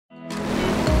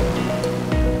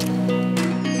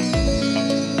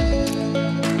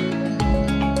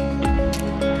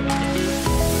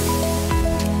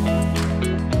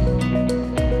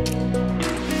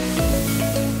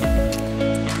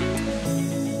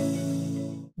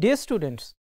Dear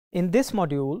students, in this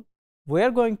module, we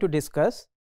are going to discuss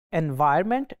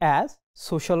environment as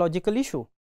sociological issue.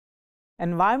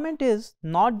 Environment is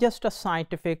not just a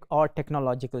scientific or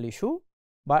technological issue,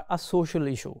 but a social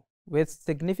issue with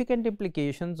significant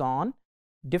implications on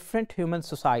different human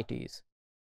societies.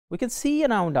 We can see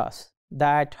around us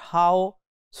that how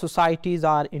societies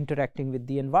are interacting with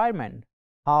the environment,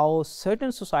 how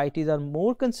certain societies are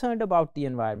more concerned about the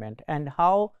environment, and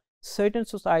how certain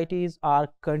societies are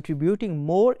contributing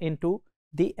more into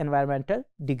the environmental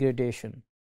degradation.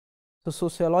 So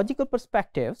sociological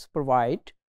perspectives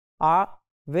provide a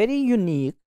very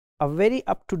unique, a very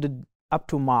up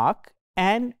to mark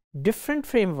and different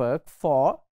framework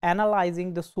for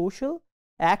analyzing the social,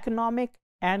 economic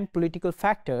and political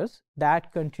factors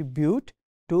that contribute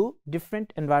to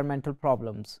different environmental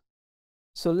problems.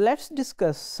 So let's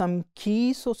discuss some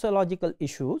key sociological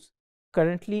issues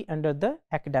currently under the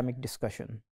academic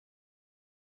discussion.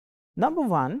 Number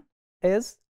one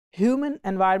is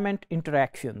human-environment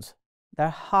interactions,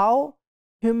 that how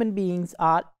human beings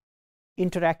are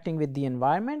interacting with the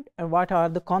environment and what are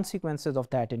the consequences of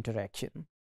that interaction.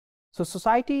 So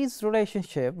society's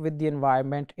relationship with the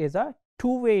environment is a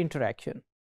two-way interaction.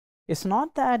 It's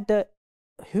not that the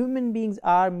human beings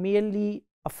are merely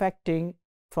affecting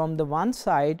from the one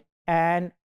side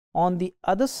and on the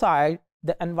other side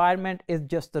the environment is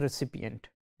just the recipient.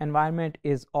 Environment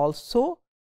is also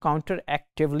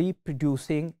counteractively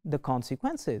producing the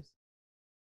consequences.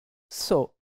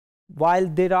 So while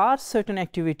there are certain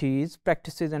activities,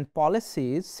 practices and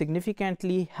policies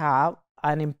significantly have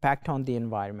an impact on the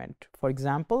environment. For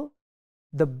example,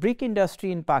 the brick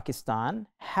industry in Pakistan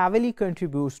heavily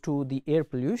contributes to the air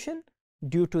pollution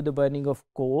due to the burning of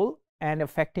coal and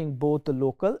affecting both the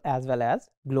local as well as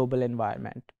global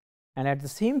environment. And at the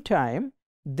same time,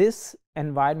 this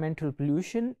environmental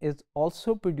pollution is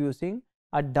also producing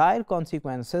a dire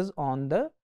consequences on the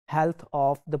health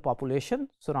of the population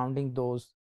surrounding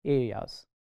those areas.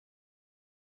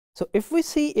 So if we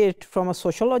see it from a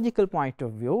sociological point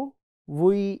of view,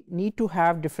 we need to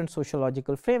have different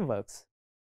sociological frameworks.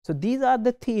 So these are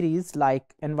the theories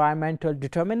like environmental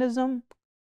determinism,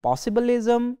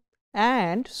 possibilism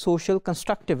and social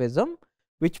constructivism,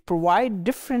 which provide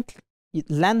different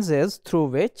lenses through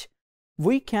which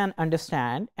we can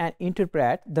understand and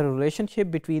interpret the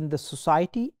relationship between the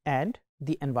society and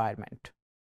the environment.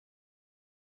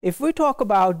 If we talk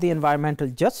about the environmental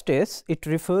justice, it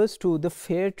refers to the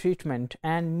fair treatment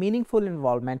and meaningful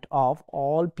involvement of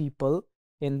all people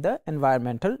in the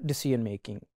environmental decision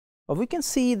making. But we can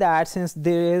see that since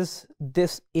there is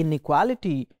this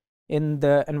inequality in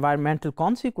the environmental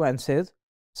consequences,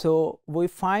 so we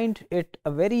find it a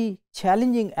very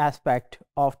challenging aspect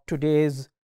of today's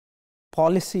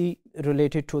policy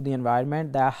related to the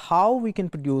environment, that how we can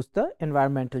produce the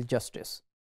environmental justice.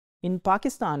 In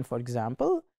Pakistan, for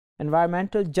example,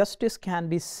 environmental justice can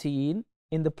be seen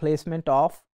in the placement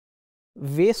of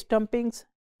waste dumpings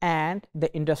and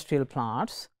the industrial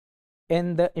plants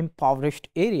in the impoverished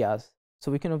areas.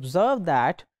 So we can observe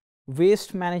that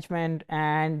waste management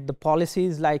and the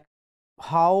policies like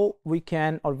how we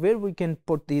can or where we can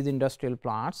put these industrial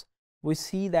plants, we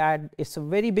see that it's a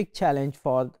very big challenge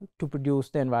to produce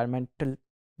the environmental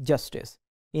justice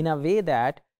in a way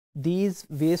that these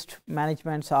waste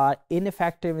managements are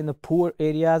ineffective in the poor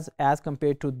areas as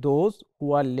compared to those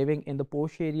who are living in the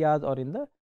posh areas or in the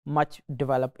much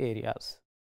developed areas.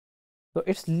 So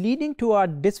it's leading to a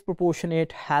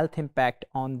disproportionate health impact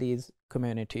on these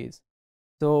communities.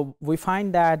 So we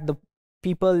find that the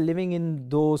people living in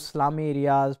those slum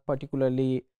areas,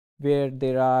 particularly where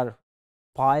there are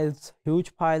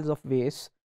huge piles of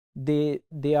waste, they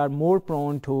are more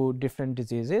prone to different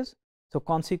diseases. So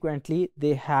consequently,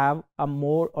 they have a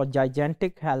more or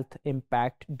gigantic health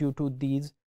impact due to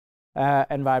these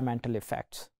environmental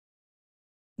effects.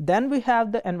 Then we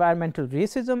have the environmental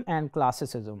racism and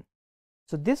classism.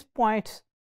 So this points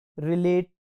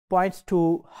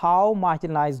to how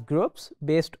marginalized groups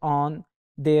based on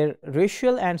their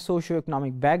racial and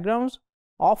socioeconomic backgrounds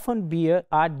often bear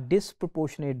a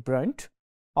disproportionate brunt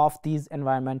of these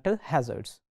environmental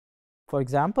hazards. For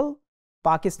example,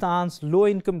 Pakistan's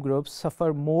low-income groups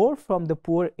suffer more from the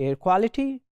poor air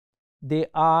quality. They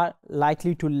are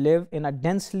likely to live in a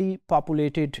densely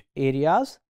populated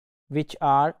areas which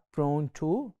are prone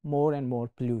to more and more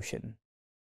pollution.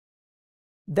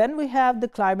 Then we have the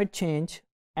climate change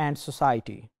and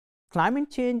society.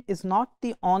 Climate change is not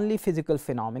the only physical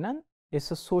phenomenon, it's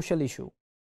a social issue.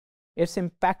 It's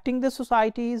impacting the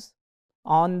societies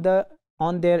on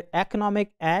their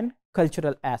economic and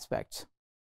cultural aspects.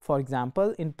 For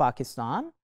example, in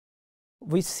Pakistan,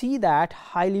 we see that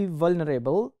highly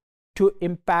vulnerable to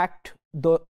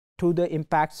the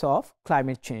impacts of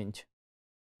climate change,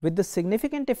 with the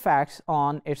significant effects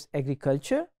on its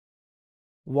agriculture,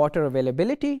 water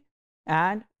availability,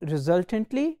 and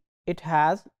resultantly it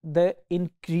has the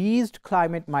increased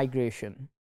climate migration.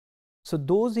 So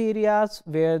those areas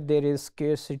where there is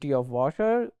scarcity of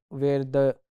water, where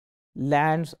the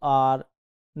lands are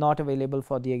not available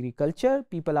for the agriculture,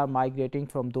 people are migrating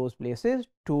from those places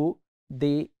to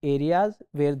the areas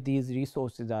where these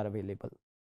resources are available.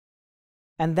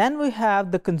 And then we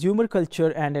have the consumer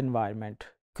culture and environment.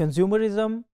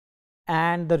 Consumerism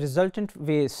and the resultant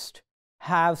waste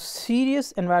have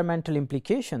serious environmental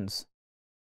implications.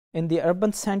 In the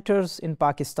urban centers in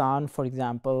Pakistan, for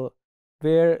example,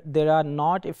 where there are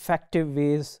not effective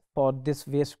ways for this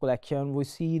waste collection, we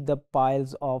see the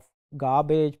piles of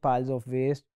garbage, piles of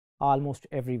waste almost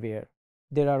everywhere.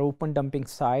 There are open dumping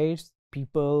sites.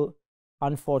 People,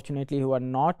 unfortunately, who are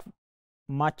not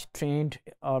much trained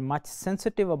or much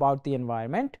sensitive about the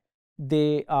environment,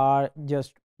 they are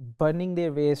just burning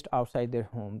their waste outside their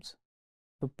homes.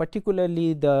 So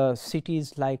particularly the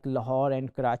cities like Lahore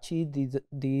and Karachi,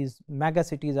 these mega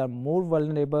cities are more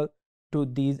vulnerable to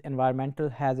these environmental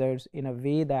hazards in a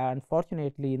way that,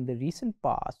 unfortunately, in the recent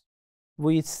past,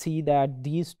 we see that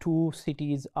these two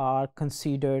cities are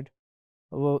considered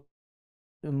among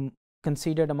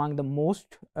the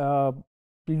most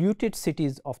polluted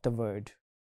cities of the world.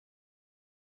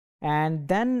 And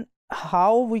then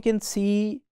how we can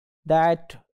see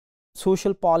that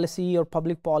social policy or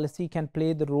public policy can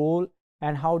play the role,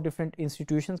 and how different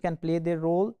institutions can play their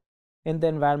role in the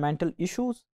environmental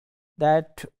issues.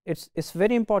 That it's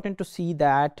very important to see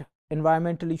that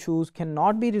environmental issues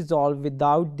cannot be resolved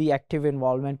without the active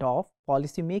involvement of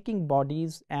policy making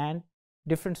bodies and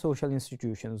different social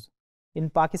institutions. In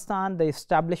Pakistan, the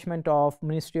establishment of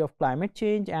Ministry of Climate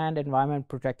Change and Environment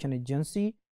Protection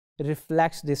Agency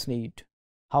reflects this need.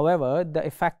 However, the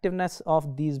effectiveness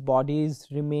of these bodies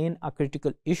remain a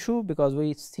critical issue, because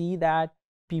we see that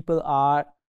people are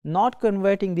not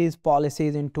converting these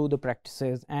policies into the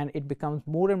practices, and it becomes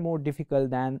more and more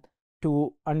difficult than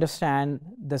to understand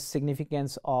the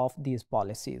significance of these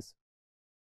policies.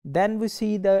 Then we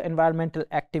see the environmental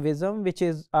activism, which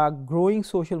is a growing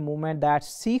social movement that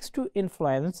seeks to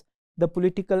influence the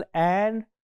political and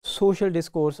social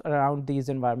discourse around these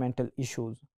environmental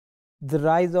issues. The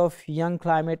rise of young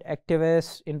climate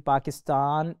activists in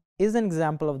Pakistan is an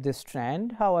example of this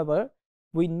trend. However,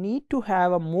 we need to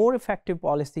have a more effective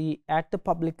policy at the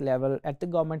public level, at the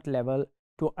government level,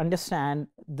 to understand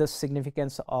the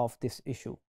significance of this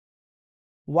issue.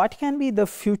 What can be the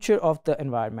future of the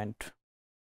environment?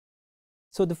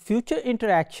 So the future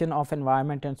interaction of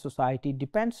environment and society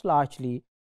depends largely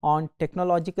on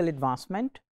technological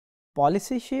advancement,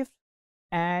 policy shifts,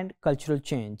 and cultural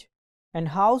change, and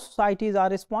how societies are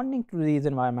responding to these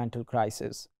environmental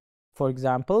crises. For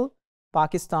example,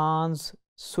 Pakistan's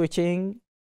switching,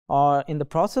 or in the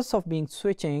process of being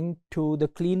switching to the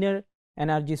cleaner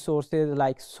energy sources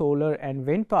like solar and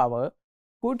wind power,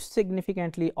 could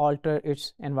significantly alter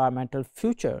its environmental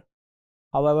future.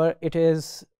 However, it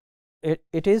is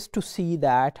to see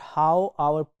that how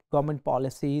our government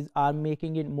policies are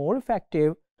making it more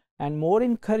effective and more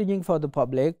encouraging for the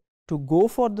public to go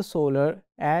for the solar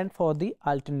and for the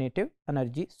alternative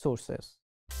energy sources.